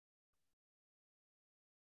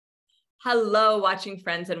Hello, watching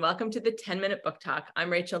friends, and welcome to the 10-Minute Book Talk.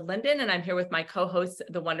 I'm Rachel Linden, and I'm here with my co-hosts,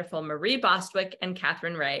 the wonderful Marie Bostwick and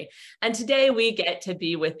Katherine Reay. And today we get to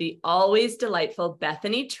be with the always delightful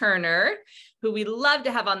Bethany Turner, who we love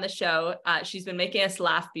to have on the show. She's been making us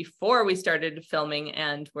laugh before we started filming,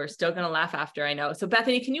 and we're still going to laugh after, I know. So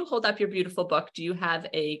Bethany, can you hold up your beautiful book? Do you have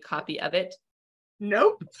a copy of it?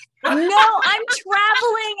 Nope. No, I'm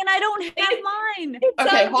traveling and I don't have mine.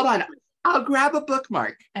 Okay, hold on. I'll grab a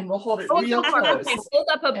bookmark and we'll hold it real close. Okay, hold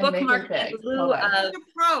up a bookmark in lieu of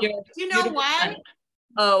Do you know why?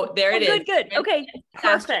 Oh, there it is. Good. Okay,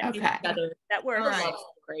 perfect. Okay. That works.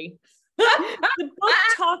 Right. The book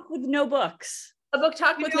talk with no books. A book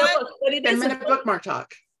talk with no books. But it is 10-minute bookmark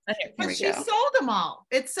talk. Okay, But she sold them all.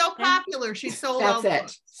 It's so popular. She sold all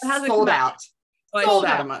That's it. How's it Sold come out. Oh, Sold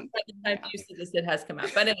out a month. By the time you said this, it has come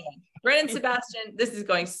out. But anyway, BRYNN and Sebastian, this is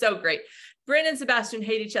going so great. BRYNN and Sebastian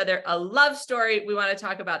hate each other, a love story. We want to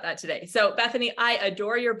talk about that today. So Bethany, I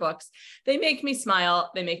adore your books. They make me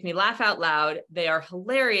smile. They make me laugh out loud. They are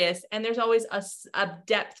hilarious. And there's always a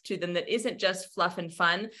depth to them that isn't just fluff and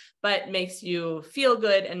fun, but makes you feel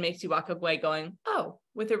good and makes you walk away going, oh,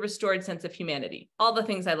 with a restored sense of humanity. All the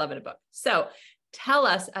things I love in a book. So tell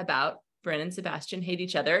us about BRYNN and Sebastian hate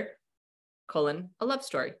each other, a love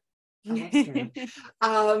story.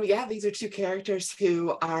 Yeah, these are two characters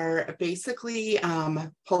who are basically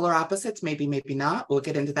polar opposites, maybe not. We'll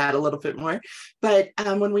get into that a little bit more. But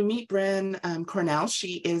when we meet BRYNN Cornell,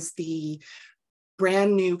 she is the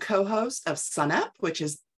brand new co-host of Sun Up, which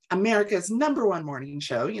is America's #1 morning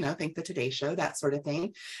show, think the Today Show, that sort of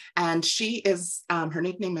thing. And she is, her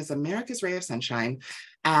nickname is America's Ray of Sunshine.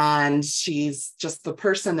 And she's just the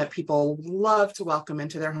person that people love to welcome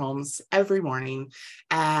into their homes every morning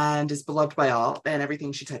and is beloved by all, and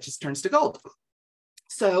everything she touches turns to gold.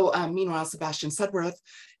 So meanwhile, Sebastian Sudworth,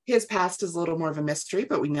 his past is a little more of a mystery,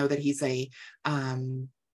 but we know that he's a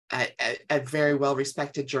very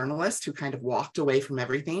well-respected journalist who kind of walked away from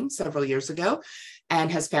everything several years ago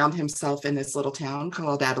and has found himself in this little town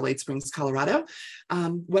called Adelaide Springs, Colorado.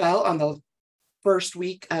 Well, on the first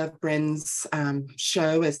week of BRYNN's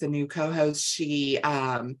show as the new co-host, she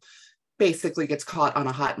basically gets caught on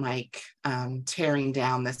a hot mic tearing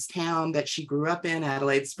down this town that she grew up in,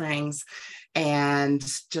 Adelaide Springs, and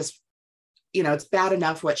just, it's bad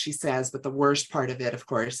enough what she says, but the worst part of it, of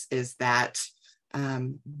course, is that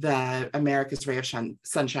the America's Ray of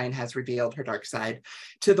Sunshine has revealed her dark side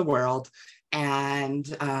to the world and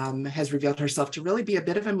has revealed herself to really be a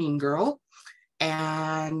bit of a mean girl.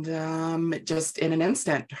 And just in an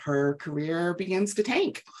instant, her career begins to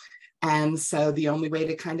tank. And so the only way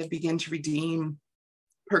to kind of begin to redeem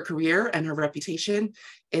her career and her reputation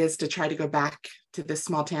is to try to go back to this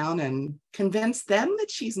small town and convince them that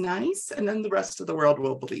she's nice, and then the rest of the world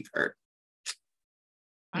will believe her.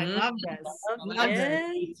 I love this.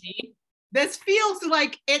 Yes. This feels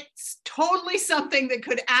like it's totally something that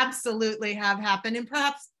could absolutely have happened and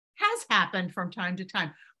perhaps has happened from time to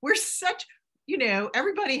time. We're such,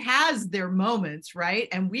 everybody has their moments, right?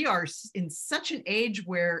 And we are in such an age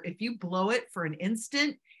where if you blow it for an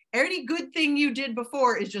instant, any good thing you did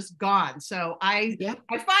before is just gone. So I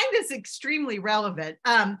find this extremely relevant.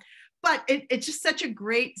 But it's just such a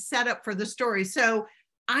great setup for the story. So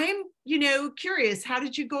I'm, curious, how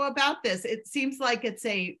did you go about this? It seems like it's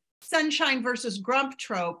a sunshine versus grump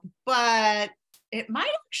trope, but it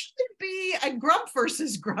might actually be a grump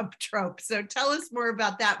versus grump trope. So tell us more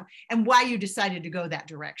about that and why you decided to go that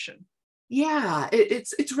direction. Yeah,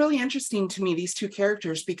 it's really interesting to me, these two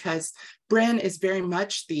characters, because BRYNN is very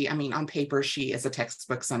much on paper, she is a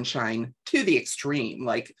textbook sunshine to the extreme.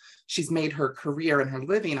 Like, she's made her career and her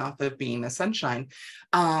living off of being a sunshine.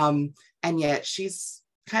 And yet she's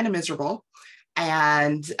kind of miserable.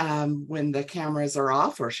 And when the cameras are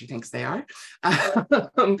off, or she thinks they are,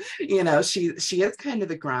 she is kind of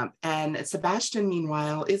the grump. And Sebastian,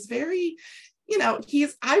 meanwhile, is very,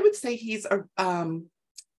 I would say he's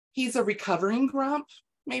a recovering grump.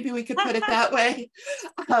 Maybe we could put it that way.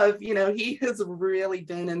 He has really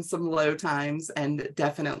been in some low times and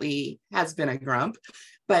definitely has been a grump.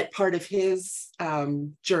 But part of his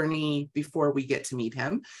journey before we get to meet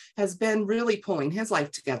him has been really pulling his life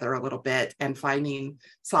together a little bit and finding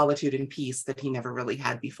solitude and peace that he never really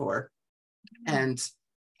had before. And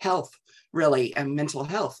health, really, and mental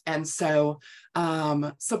health. And so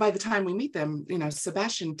by the time we meet them,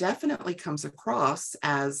 Sebastian definitely comes across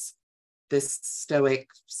as this stoic,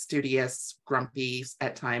 studious, grumpy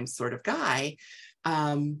at times sort of guy,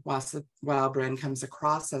 while BRYNN comes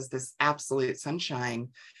across as this absolute sunshine.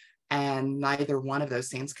 And neither one of those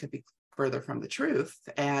things could be further from the truth.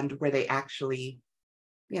 And where they actually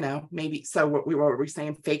maybe, so what were we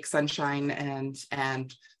saying? Fake sunshine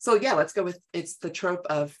and so yeah, let's go with, it's the trope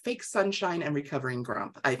of fake sunshine and recovering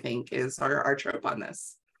grump, I think is our trope on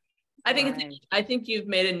this. I think you've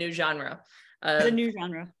made a new genre. It's a new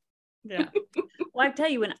genre. Yeah. Well, I tell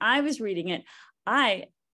you, when I was reading it, I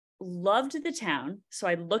loved the town. So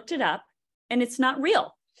I looked it up and it's not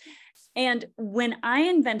real. And when I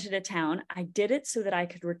invented a town, I did it so that I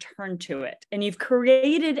could return to it. And you've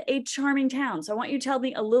created a charming town. So I want you to tell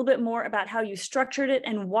me a little bit more about how you structured it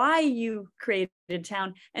and why you created a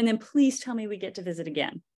town. And then please tell me we get to visit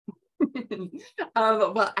again.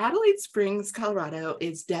 Well, Adelaide Springs, Colorado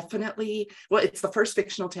is definitely, well, it's the first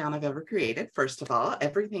fictional town I've ever created. First of all,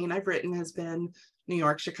 everything I've written has been New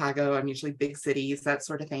York, Chicago. I'm usually big cities, that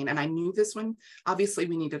sort of thing. And I knew this one, obviously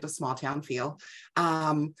we needed a small town feel.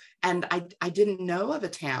 And I didn't know of a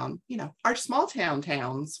town, our small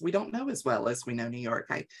towns, we don't know as well as we know New York.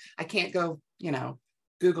 I can't go,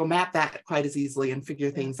 Google map that quite as easily and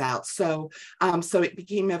figure things out. So it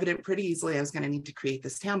became evident pretty easily I was going to need to create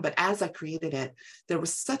this town. But as I created it, there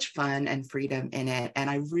was such fun and freedom in it.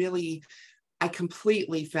 And I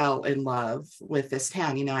completely fell in love with this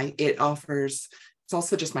town. It offers, it's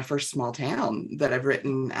also just my first small town that I've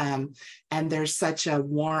written. And there's such a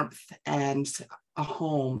warmth and a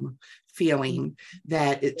home feeling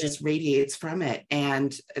that it just radiates from it.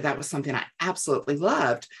 And that was something I absolutely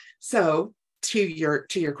loved. So to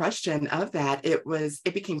your question of that,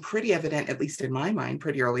 it became pretty evident, at least in my mind,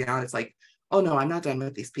 pretty early on. It's like, oh no, I'm not done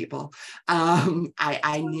with these people.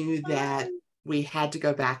 I knew that we had to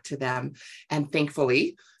go back to them, and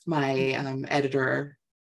thankfully my editor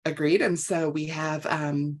agreed. And so we have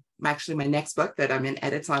actually my next book that I'm in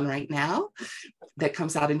edits on right now that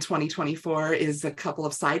comes out in 2024 is a couple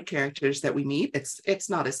of side characters that we meet. It's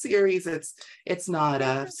not a series, it's not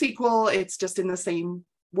a sequel, it's just in the same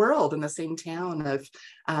world, in the same town of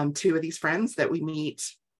two of these friends that we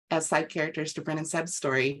meet as side characters to BRYNN and Seb's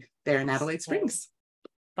story there in Adelaide Springs.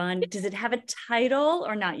 Fun. Does it have a title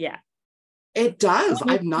or not yet? It does.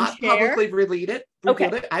 I've not publicly revealed it.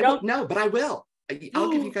 Okay. I won't know, but I will. I'll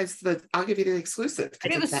give you guys I'll give you the exclusive.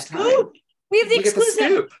 We have the scoop. We have the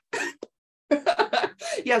exclusive.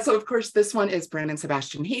 Yeah, so of course this one is BRYNN and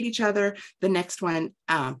Sebastian hate each other. The next one,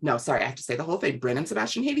 no, sorry, I have to say the whole thing. BRYNN and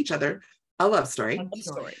Sebastian hate each other. A love story.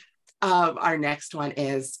 Our next one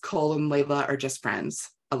is Cole and Layla are just friends.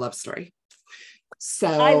 A love story.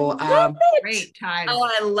 So great time. Oh,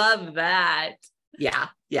 I love that. Yeah.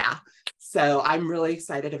 So I'm really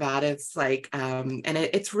excited about it. It's like, and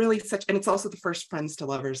it's really and it's also the first friends to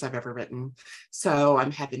lovers I've ever written. So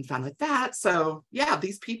I'm having fun with that. So yeah,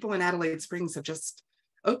 these people in Adelaide Springs have just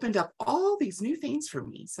opened up all these new things for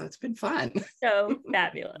me. So it's been fun. So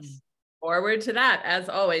fabulous. Forward to that, as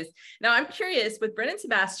always. Now, I'm curious with BRYNN and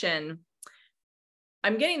Sebastian,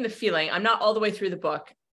 I'm getting the feeling, I'm not all the way through the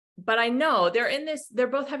book, but I know they're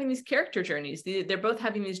both having these character journeys. They're both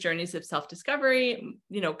having these journeys of self-discovery,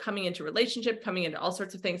 coming into relationship, coming into all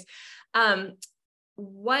sorts of things.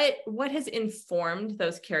 What has informed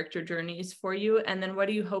those character journeys for you? And then what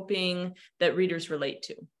are you hoping that readers relate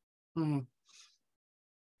to?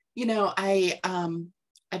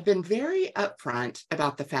 I've been very upfront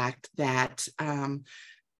about the fact that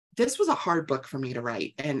this was a hard book for me to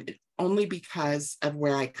write, and only because of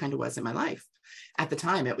where I kind of was in my life at the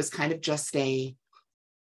time. It was kind of just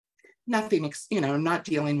nothing, not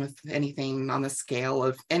dealing with anything on the scale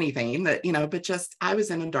of anything that, but just I was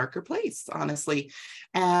in a darker place, honestly.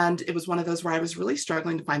 And it was one of those where I was really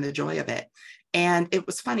struggling to find the joy of it. And it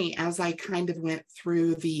was funny, as I kind of went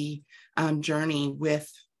through the journey with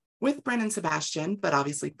BRYNN and Sebastian, but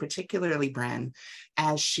obviously particularly BRYNN,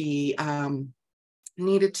 as she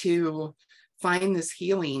needed to find this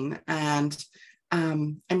healing and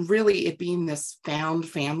really it being this found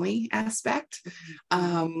family aspect.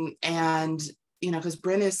 And, because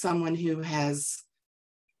BRYNN is someone who has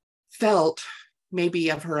felt,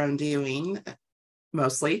 maybe of her own doing,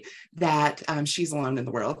 mostly, that she's alone in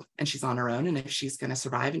the world and she's on her own. And if she's going to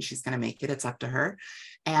survive and she's going to make it, it's up to her.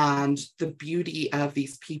 And the beauty of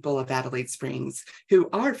these people of Adelaide Springs who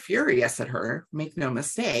are furious at her, make no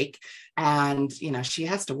mistake. And, she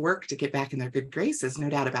has to work to get back in their good graces, no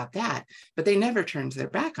doubt about that, but they never turned their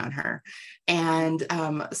back on her. And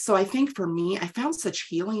so I think for me, I found such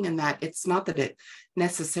healing in that. It's not that it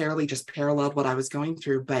necessarily just paralleled what I was going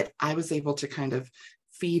through, but I was able to kind of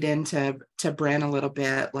feed into BRYNN a little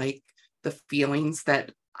bit, like the feelings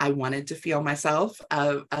that I wanted to feel myself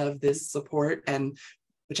of this support, and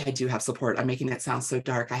which I do have support. I'm making it sound so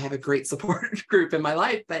dark. I have a great support group in my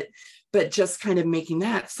life, but just kind of making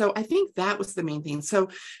that. So I think that was the main thing. So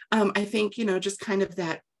I think, just kind of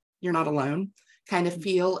that you're not alone. kind of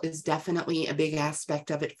feel is definitely a big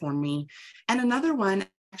aspect of it for me. And another one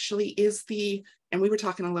actually is and we were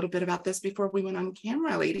talking a little bit about this before we went on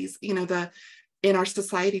camera, ladies, in our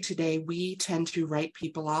society today, we tend to write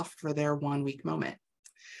people off for their 1 week moment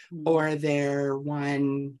or their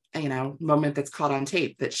one, moment that's caught on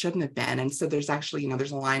tape that shouldn't have been. And so there's actually,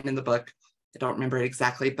 there's a line in the book, I don't remember it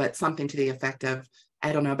exactly, but something to the effect of,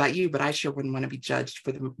 I don't know about you, but I sure wouldn't want to be judged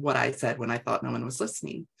for what I said when I thought no one was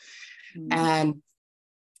listening. And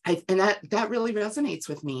that really resonates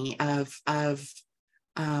with me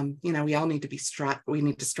we all need to we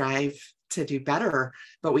need to strive to do better,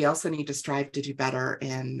 but we also need to strive to do better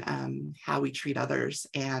in how we treat others.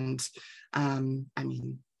 And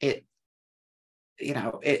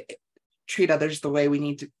treat others the way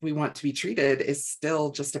we want to be treated is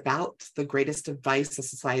still just about the greatest advice a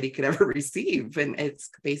society could ever receive. And it's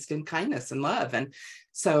based in kindness and love. And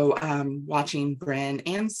so watching BRYNN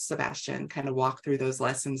and Sebastian kind of walk through those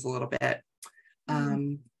lessons a little bit,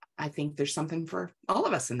 I think there's something for all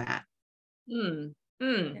of us in that. Love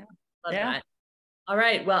that. All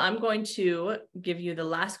right. Well, I'm going to give you the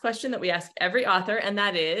last question that we ask every author, and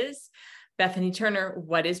that is, Bethany Turner,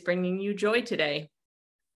 what is bringing you joy today?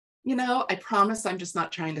 I promise I'm just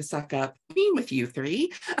not trying to suck up being with you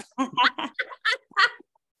three.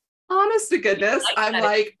 Honest to goodness,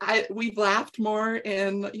 we've laughed more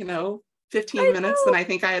in, 15 minutes than I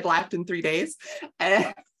think I had laughed in 3 days.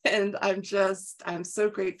 And I'm so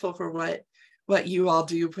grateful for what you all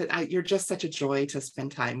do. But you're just such a joy to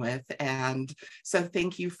spend time with. And so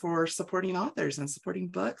thank you for supporting authors and supporting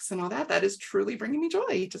books and all that. That is truly bringing me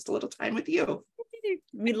joy, just a little time with you.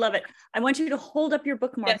 We love it. I want you to hold up your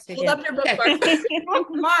bookmark. Yes, hold up your bookmark.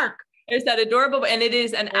 Bookmark. There's that adorable, and it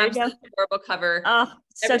is an absolutely adorable cover. Oh,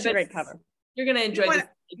 such a great cover. You're going to enjoy this.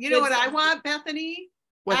 You know what I want, Bethany?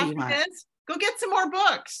 What do you want? Go get some more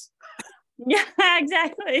books. Yeah,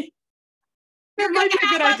 exactly. That might be a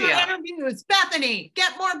good idea. Interviews. Bethany,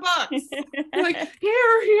 get more books. Like, here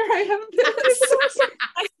I am.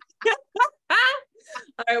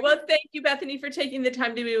 All right. Well, thank you, Bethany, for taking the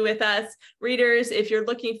time to be with us. Readers, if you're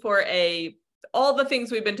looking for all the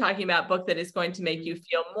things we've been talking about, book that is going to make you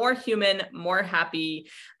feel more human, more happy,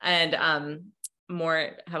 and have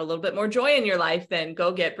a little bit more joy in your life, then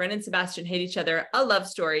go get BRYNN and Sebastian Hate Each Other, a love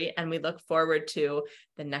story. And we look forward to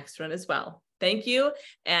the next one as well. Thank you.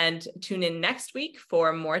 And tune in next week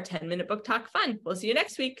for more 10-minute book talk fun. We'll see you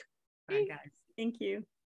next week. Bye, guys. Thank you.